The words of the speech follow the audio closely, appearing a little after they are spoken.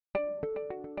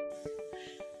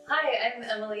Hi, I'm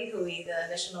Emily Hooey,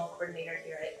 the Missional Coordinator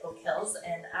here at Oak Hills,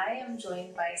 and I am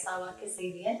joined by Salwa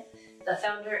Kasabian, the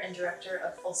founder and director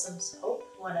of Folsom's Hope,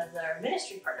 one of their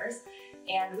ministry partners.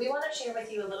 And we want to share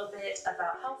with you a little bit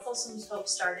about how Folsom's Hope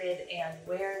started and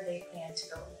where they plan to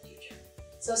go in the future.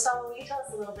 So Salwa, will you tell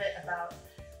us a little bit about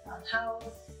how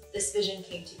this vision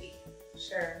came to be?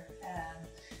 Sure.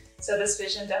 So this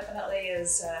vision definitely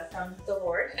is from the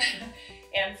Lord.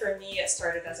 And for me, it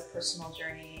started as a personal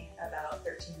journey about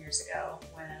 13 years ago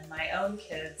when my own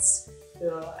kids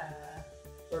who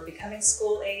were becoming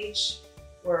school age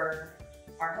our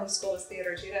home school was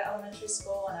Theodore Judah Elementary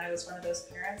School, and I was one of those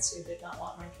parents who did not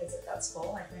want my kids at that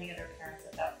school, like many other parents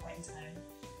at that point in time.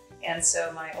 And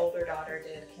so my older daughter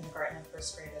did kindergarten and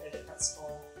first grade at a different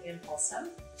school in Folsom.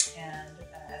 And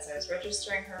as I was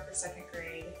registering her for second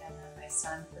grade, and then my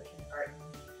son for kindergarten,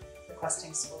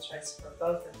 requesting school choice for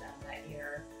both of them that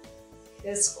year,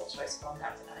 his school choice form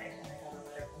got denied, and I got a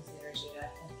letter from Theodore Judah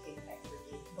indicating I would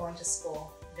be going to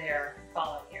school there the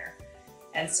following year.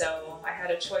 And so I had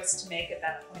a choice to make at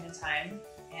that point in time,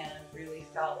 and really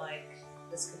felt like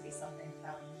this could be something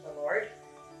from the Lord.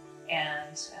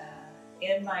 And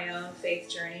in my own faith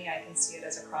journey, I can see it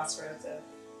as a crossroads of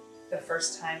the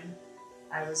first time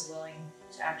I was willing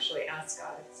to actually ask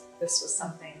God if this was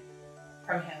something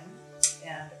from Him,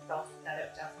 and felt that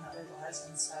it definitely was.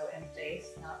 And so in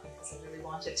faith, not because I really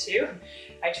wanted to,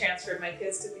 I transferred my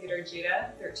kids to Theodore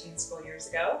Judah 13 school years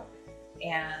ago,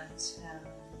 and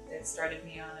it started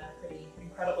me on a pretty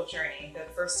incredible journey.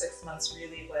 The first 6 months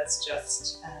really was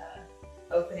just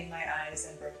opening my eyes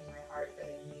and breaking my heart for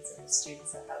the needs of the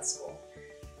students at that school.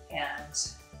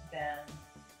 And then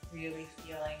really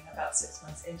feeling about 6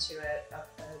 months into it,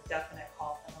 a definite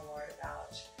call from the Lord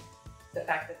about the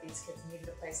fact that these kids needed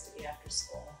a place to be after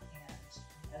school,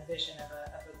 and a vision of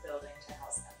a building to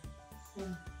house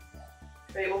them.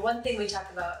 Great. Well, one thing we talk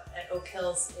about at Oak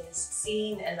Hills is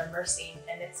seeing and immersing,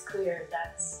 and it's clear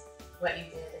that's what you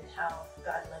did and how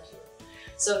God led you.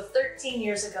 So 13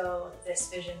 years ago, this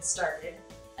vision started,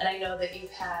 and I know that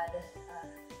you've had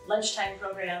lunchtime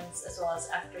programs as well as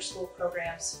after-school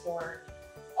programs for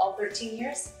all 13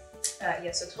 years?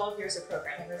 Yeah, so 12 years of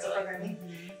programming.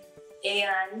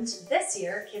 And this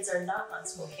year, kids are not on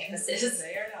school campuses.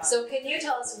 They are not. So can you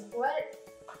tell us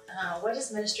what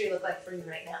does ministry look like for you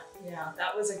right now? Yeah,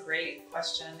 that was a great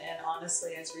question. And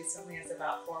honestly, as recently as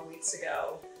about 4 weeks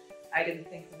ago, I didn't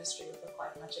think ministry would look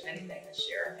like much of anything this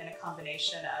year, in a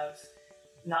combination of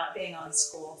not being on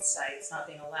school sites, not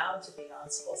being allowed to be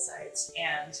on school sites,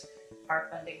 and our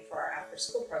funding for our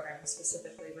after-school program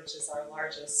specifically, which is our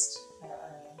largest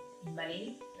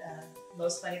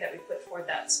most money that we put toward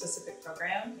that specific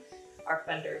program. Our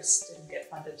funders didn't get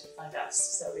funded to fund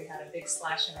us, so we had a big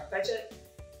slash in our budget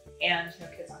and no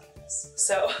kids on campus.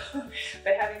 So,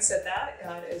 but having said that,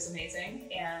 God is amazing,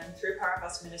 and through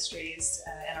Powerhouse Ministries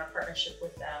and our partnership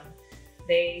with them,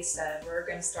 they said we're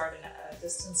going to start a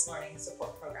distance learning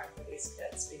support program for these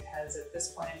kids, because at this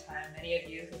point in time, many of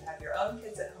you who have your own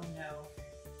kids at home know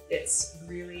it's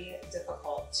really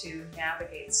difficult to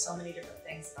navigate so many different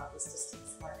things about this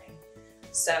distance learning.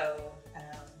 So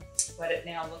what it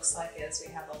now looks like is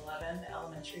we have 11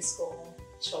 elementary school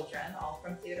children, all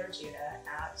from Theodore Judah,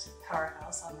 at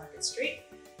Powerhouse on Market Street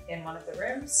in one of the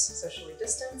rooms, socially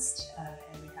distanced, and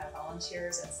we have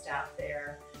volunteers and staff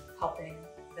there helping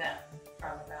them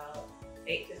from about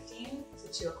 8:15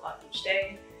 to 2 o'clock each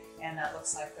day. And that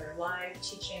looks like they're live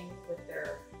teaching with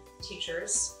their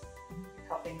teachers,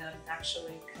 helping them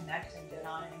actually connect and get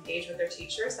on and engage with their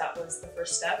teachers. That was the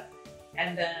first step.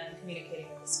 And then communicating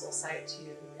with the school site to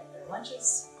get their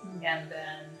lunches. And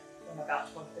then from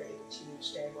about 12:30 to 2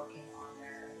 each day, working on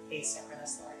their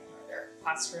asynchronous learning or their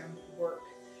classroom work,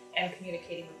 and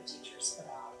communicating with the teachers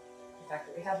about the fact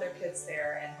that we have their kids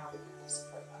there and how we can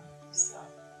support them. So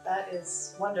that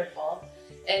is wonderful.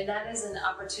 And that is an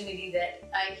opportunity that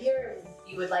I hear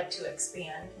you would like to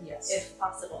expand, yes, if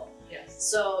possible. Yes.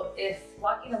 So if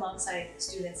walking alongside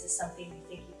students is something you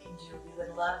think you can do, we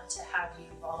would love to have you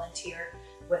volunteer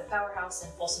with Powerhouse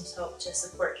and Folsom's Hope to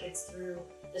support kids through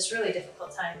this really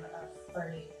difficult time of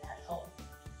learning at home.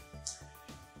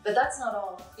 But that's not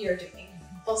all you're doing.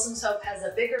 Folsom's Hope has a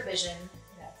bigger vision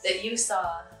that you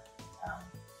saw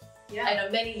I know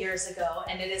many years ago,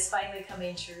 and it is finally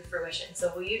coming to fruition.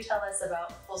 So will you tell us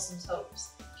about Folsom's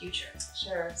Hope's future?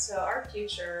 Sure. So our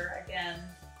future, again,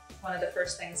 one of the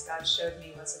first things God showed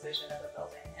me was a vision of a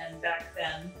building. And back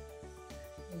then,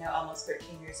 almost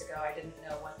 13 years ago, I didn't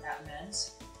know what that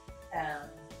meant. And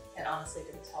honestly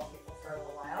didn't tell people for a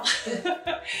little while.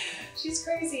 She's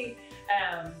crazy.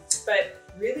 But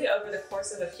really over the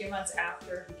course of a few months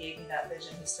after he gave me that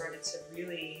vision, he started to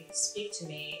really speak to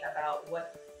me about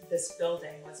what this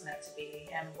building was meant to be.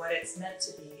 And what it's meant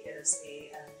to be is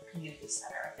a community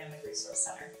center, a family resource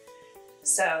center.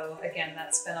 So again,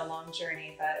 that's been a long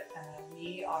journey, but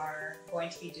we are going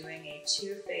to be doing a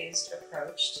two-phased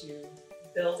approach to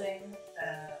building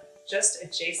just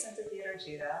adjacent to Theodore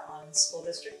Judah on school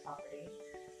district property,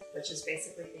 which is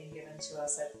basically being given to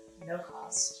us at no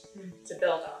cost to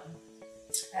build on.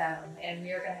 And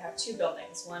we are going to have two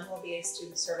buildings. One will be a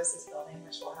student services building,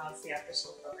 which will house the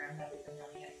after-school program that we've been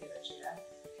running at Theodore Judah.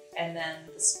 And then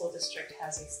the school district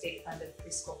has a state-funded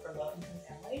preschool for low-income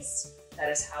families that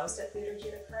is housed at Theodore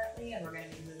Judah currently, and we're going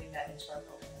to be moving that into our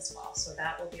building as well. So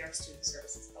that will be our student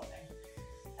services building.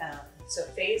 So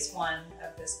phase one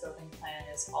of this building plan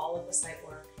is all of the site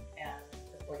work and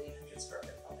the 4,800 square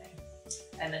foot building.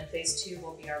 And then phase two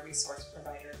will be our resource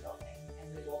provider building,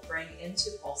 and we will bring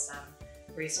into Folsom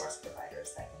resource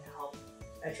providers that can help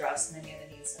address many of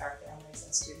the needs that our families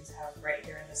and students have right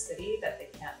here in the city that they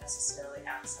can't necessarily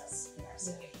access in our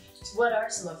city. So what are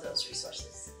some of those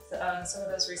resources? Some of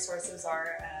those resources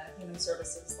are human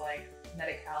services like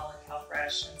Medi-Cal and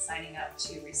CalFresh, and signing up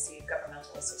to receive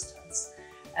governmental assistance.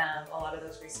 A lot of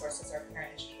those resources are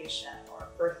parent education or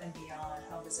birth and beyond,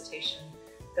 home visitation,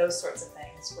 those sorts of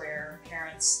things where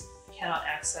parents cannot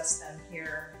access them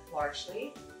here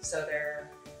largely. So they're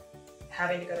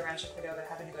having to go to Rancho Cordova,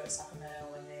 having to go to Sacramento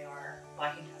when they are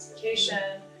lacking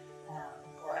transportation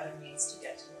or other means to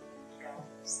get to where they go.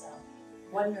 So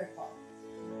Wonderful.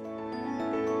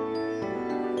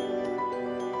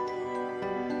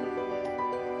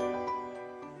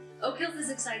 Oak Hills is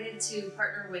excited to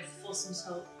partner with Folsom's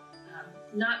Hope,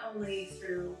 not only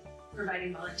through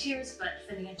providing volunteers, but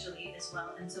financially as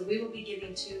well. And so we will be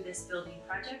giving to this building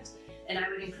project, and I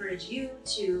would encourage you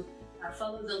to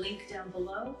follow the link down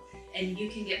below, and you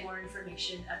can get more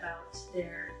information about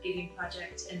their giving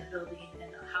project and the building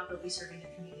and how they'll be serving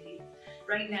the community.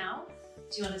 Right now,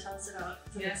 do you want to tell us about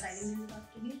some exciting news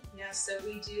about giving? Yes, so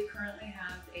we do currently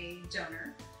have a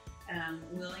donor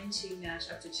willing to match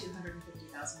up to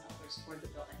 $250,000 toward the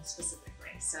building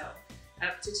specifically. So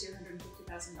up to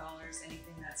 $250,000,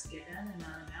 anything that's given in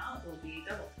that amount will be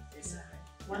doubled, basically.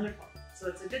 Wonderful. So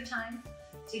it's a good time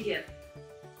to give.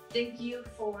 Thank you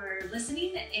for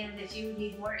listening, and if you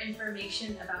need more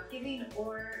information about giving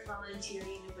or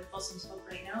volunteering with Folsom's Hope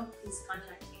right now, please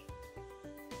contact me.